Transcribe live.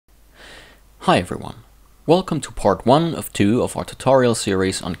Hi everyone, welcome to part 1 of 2 of our tutorial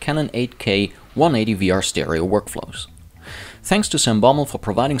series on Canon 8K 180 VR stereo workflows. Thanks to Sam Baumel for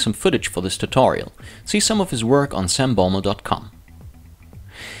providing some footage for this tutorial. See some of his work on sambaumel.com.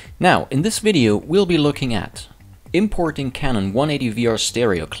 Now, in this video we'll be looking at importing Canon 180 VR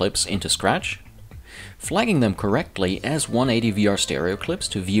stereo clips into Scratch, flagging them correctly as 180 VR stereo clips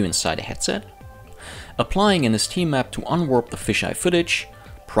to view inside a headset, applying an STmap to unwarp the fisheye footage,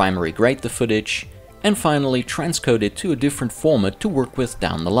 primary grade the footage, and finally transcode it to a different format to work with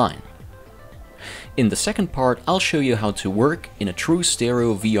down the line. In the second part, I'll show you how to work in a true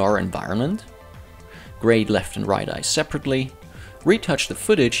stereo VR environment, grade left and right eyes separately, retouch the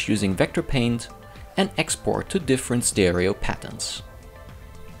footage using vector paint, and export to different stereo patterns.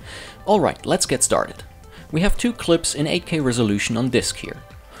 Alright, let's get started. We have two clips in 8K resolution on disk here.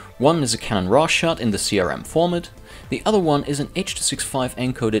 One is a Canon RAW shot in the CRM format, the other one is an H.265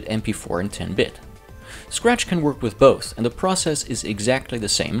 encoded MP4 in 10-bit. Scratch can work with both, and the process is exactly the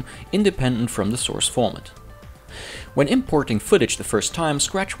same, independent from the source format. When importing footage the first time,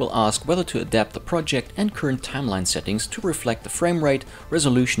 Scratch will ask whether to adapt the project and current timeline settings to reflect the frame rate,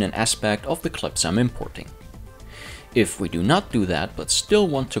 resolution and aspect of the clips I'm importing. If we do not do that, but still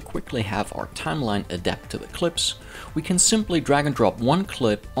want to quickly have our timeline adapt to the clips, we can simply drag and drop one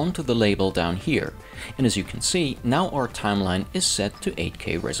clip onto the label down here, and as you can see, now our timeline is set to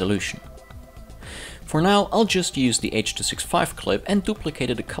 8K resolution. For now, I'll just use the H.265 clip and duplicate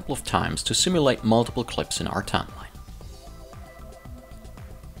it a couple of times to simulate multiple clips in our timeline.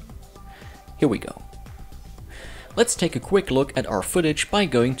 Here we go. Let's take a quick look at our footage by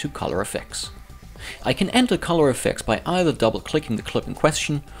going to Color Effects. I can enter color effects by either double-clicking the clip in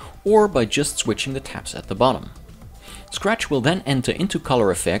question or by just switching the tabs at the bottom. Scratch will then enter into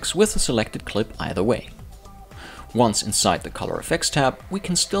color effects with the selected clip either way. Once inside the color effects tab, we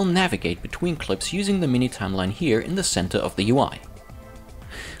can still navigate between clips using the mini timeline here in the center of the UI.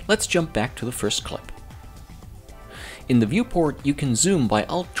 Let's jump back to the first clip. In the viewport, you can zoom by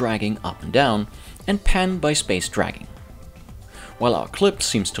alt-dragging up and down and pan by space dragging. While our clip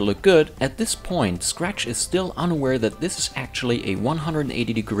seems to look good, at this point Scratch is still unaware that this is actually a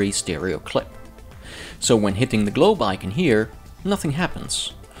 180-degree stereo clip. So when hitting the globe icon here, nothing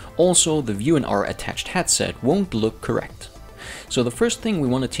happens. Also, the view in our attached headset won't look correct. So the first thing we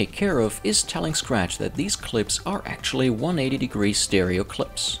want to take care of is telling Scratch that these clips are actually 180-degree stereo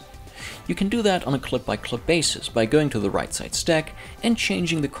clips. You can do that on a clip-by-clip basis by going to the right side stack and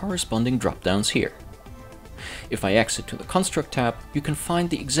changing the corresponding drop-downs here. If I exit to the Construct tab, you can find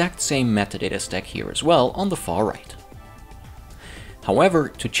the exact same metadata stack here as well on the far right. However,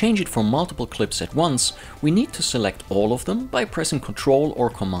 to change it for multiple clips at once, we need to select all of them by pressing Ctrl or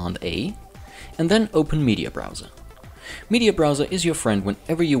Command A, and then open Media Browser. Media Browser is your friend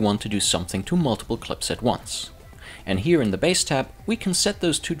whenever you want to do something to multiple clips at once. And here in the Base tab, we can set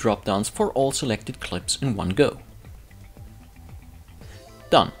those two drop-downs for all selected clips in one go.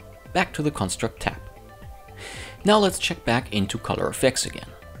 Done. Back to the Construct tab. Now let's check back into Color Effects again.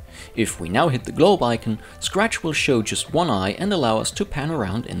 If we now hit the globe icon, Scratch will show just one eye and allow us to pan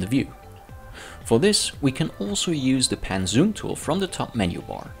around in the view. For this, we can also use the Pan Zoom tool from the top menu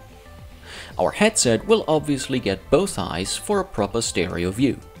bar. Our headset will obviously get both eyes for a proper stereo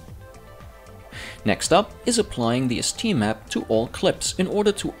view. Next up is applying the STmap to all clips in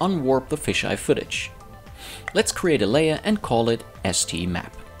order to unwarp the fisheye footage. Let's create a layer and call it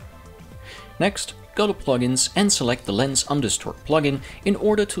STmap. Next, go to Plugins and select the Lens Undistort plugin in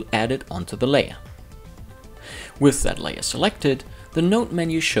order to add it onto the layer. With that layer selected, the Node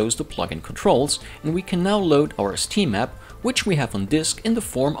menu shows the plugin controls, and we can now load our STmap, which we have on disk in the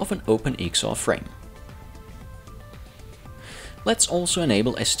form of an OpenXR frame. Let's also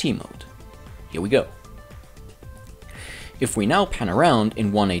enable ST mode. Here we go. If we now pan around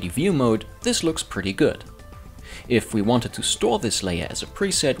in 180 view mode, this looks pretty good. If we wanted to store this layer as a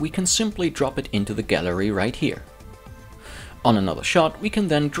preset, we can simply drop it into the gallery right here. On another shot, we can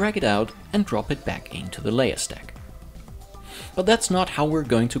then drag it out and drop it back into the layer stack. But that's not how we're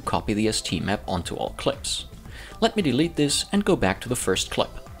going to copy the STmap onto all clips. Let me delete this and go back to the first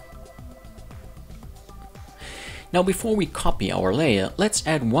clip. Now before we copy our layer, let's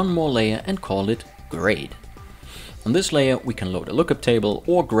add one more layer and call it Grade. On this layer, we can load a lookup table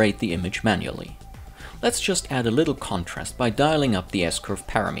or grade the image manually. Let's just add a little contrast by dialing up the S-curve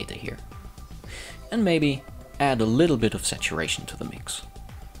parameter here. And maybe add a little bit of saturation to the mix.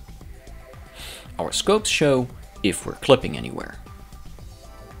 Our scopes show if we're clipping anywhere.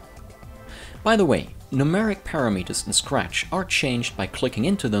 By the way, numeric parameters in Scratch are changed by clicking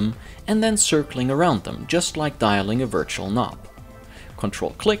into them and then circling around them, just like dialing a virtual knob.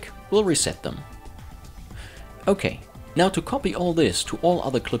 Ctrl-click will reset them. Okay, now to copy all this to all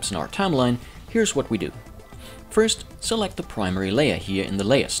other clips in our timeline, here's what we do. First, select the primary layer here in the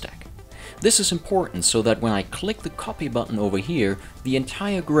layer stack. This is important so that when I click the copy button over here, the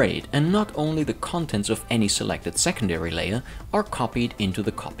entire grade and not only the contents of any selected secondary layer are copied into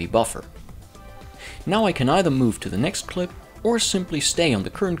the copy buffer. Now I can either move to the next clip or simply stay on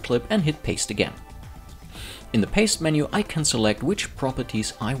the current clip and hit paste again. In the paste menu, I can select which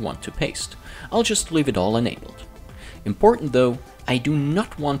properties I want to paste. I'll just leave it all enabled. Important though, I do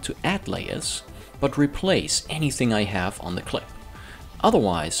not want to add layers, but replace anything I have on the clip.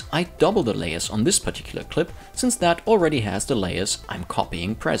 Otherwise, I double the layers on this particular clip, since that already has the layers I'm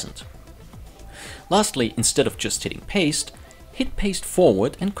copying present. Lastly, instead of just hitting paste, hit paste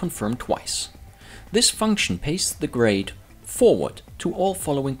forward and confirm twice. This function pastes the grade forward to all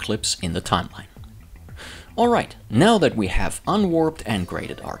following clips in the timeline. Alright, now that we have unwarped and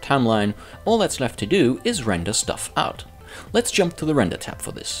graded our timeline, all that's left to do is render stuff out. Let's jump to the render tab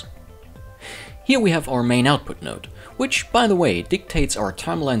for this. Here we have our main output node, which, by the way, dictates our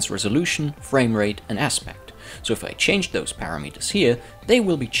timeline's resolution, frame rate, and aspect. So if I change those parameters here, they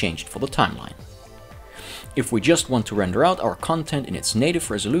will be changed for the timeline. If we just want to render out our content in its native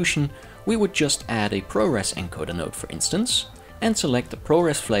resolution, we would just add a ProRes encoder node, for instance, and select the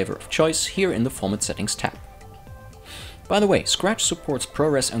ProRes flavor of choice here in the Format Settings tab. By the way, Scratch supports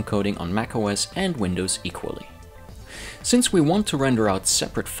ProRes encoding on macOS and Windows equally. Since we want to render out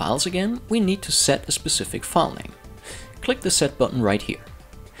separate files again, we need to set a specific file name. Click the Set button right here.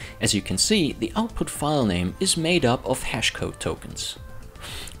 As you can see, the output file name is made up of hashcode tokens.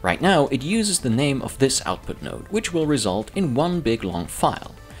 Right now, it uses the name of this output node, which will result in one big long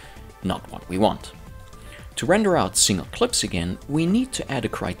file. Not what we want. To render out single clips again, we need to add a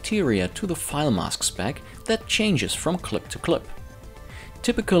criteria to the file mask spec that changes from clip to clip.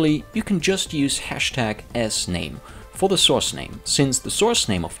 Typically, you can just use #sname for the source name, since the source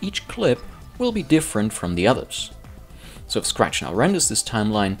name of each clip will be different from the others. So if Scratch now renders this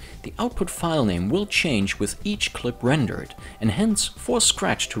timeline, the output file name will change with each clip rendered, and hence force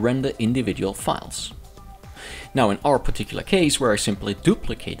Scratch to render individual files. Now in our particular case, where I simply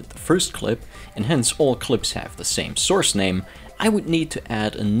duplicated the first clip, and hence all clips have the same source name, I would need to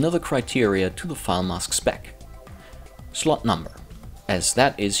add another criteria to the file mask spec. Slot number. As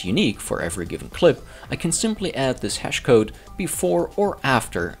that is unique for every given clip, I can simply add this hashcode before or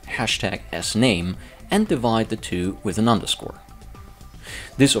after #sname and divide the two with an underscore.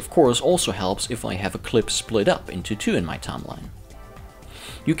 This of course also helps if I have a clip split up into two in my timeline.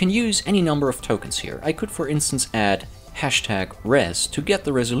 You can use any number of tokens here. I could for instance add #res to get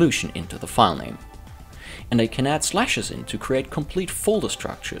the resolution into the file name. And I can add slashes in to create complete folder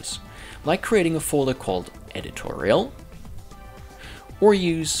structures, like creating a folder called editorial, or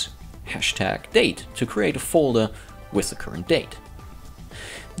use #date to create a folder with the current date.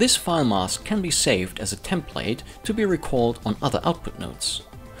 This file mask can be saved as a template to be recalled on other output nodes.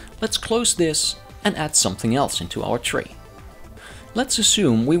 Let's close this and add something else into our tree. Let's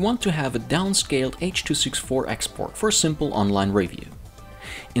assume we want to have a downscaled H.264 export for simple online review.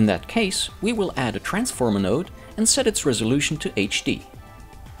 In that case, we will add a transformer node and set its resolution to HD.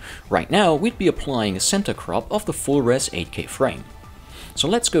 Right now, we'd be applying a center crop of the full res 8K frame. So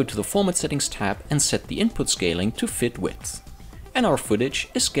let's go to the Format Settings tab and set the input scaling to fit width. And our footage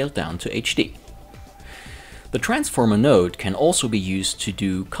is scaled down to HD. The transformer node can also be used to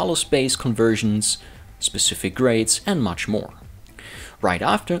do color space conversions, specific grades, and much more. Right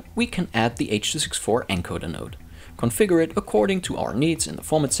after, we can add the H.264 encoder node, configure it according to our needs in the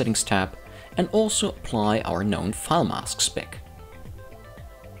Format Settings tab, and also apply our known file mask spec.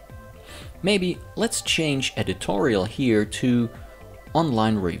 Maybe let's change editorial here to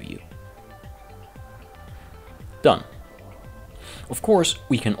online review. Done. Of course,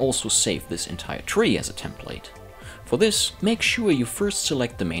 we can also save this entire tree as a template. For this, make sure you first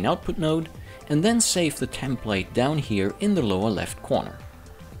select the main output node and then save the template down here in the lower left corner.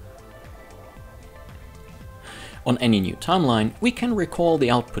 On any new timeline, we can recall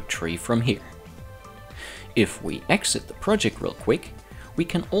the output tree from here. If we exit the project real quick, we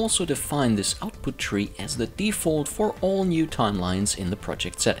can also define this output tree as the default for all new timelines in the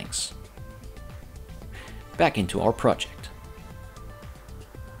project settings. Back into our project.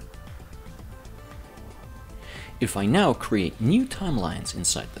 If I now create new timelines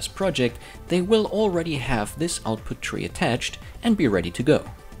inside this project, they will already have this output tree attached and be ready to go.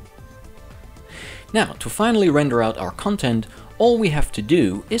 Now, to finally render out our content, all we have to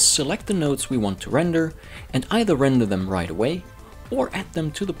do is select the nodes we want to render and either render them right away or add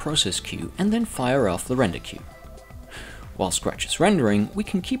them to the process queue and then fire off the render queue. While Scratch is rendering, we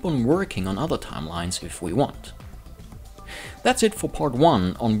can keep on working on other timelines if we want. That's it for part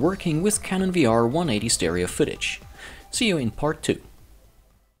 1 on working with Canon VR180 stereo footage. See you in part 2.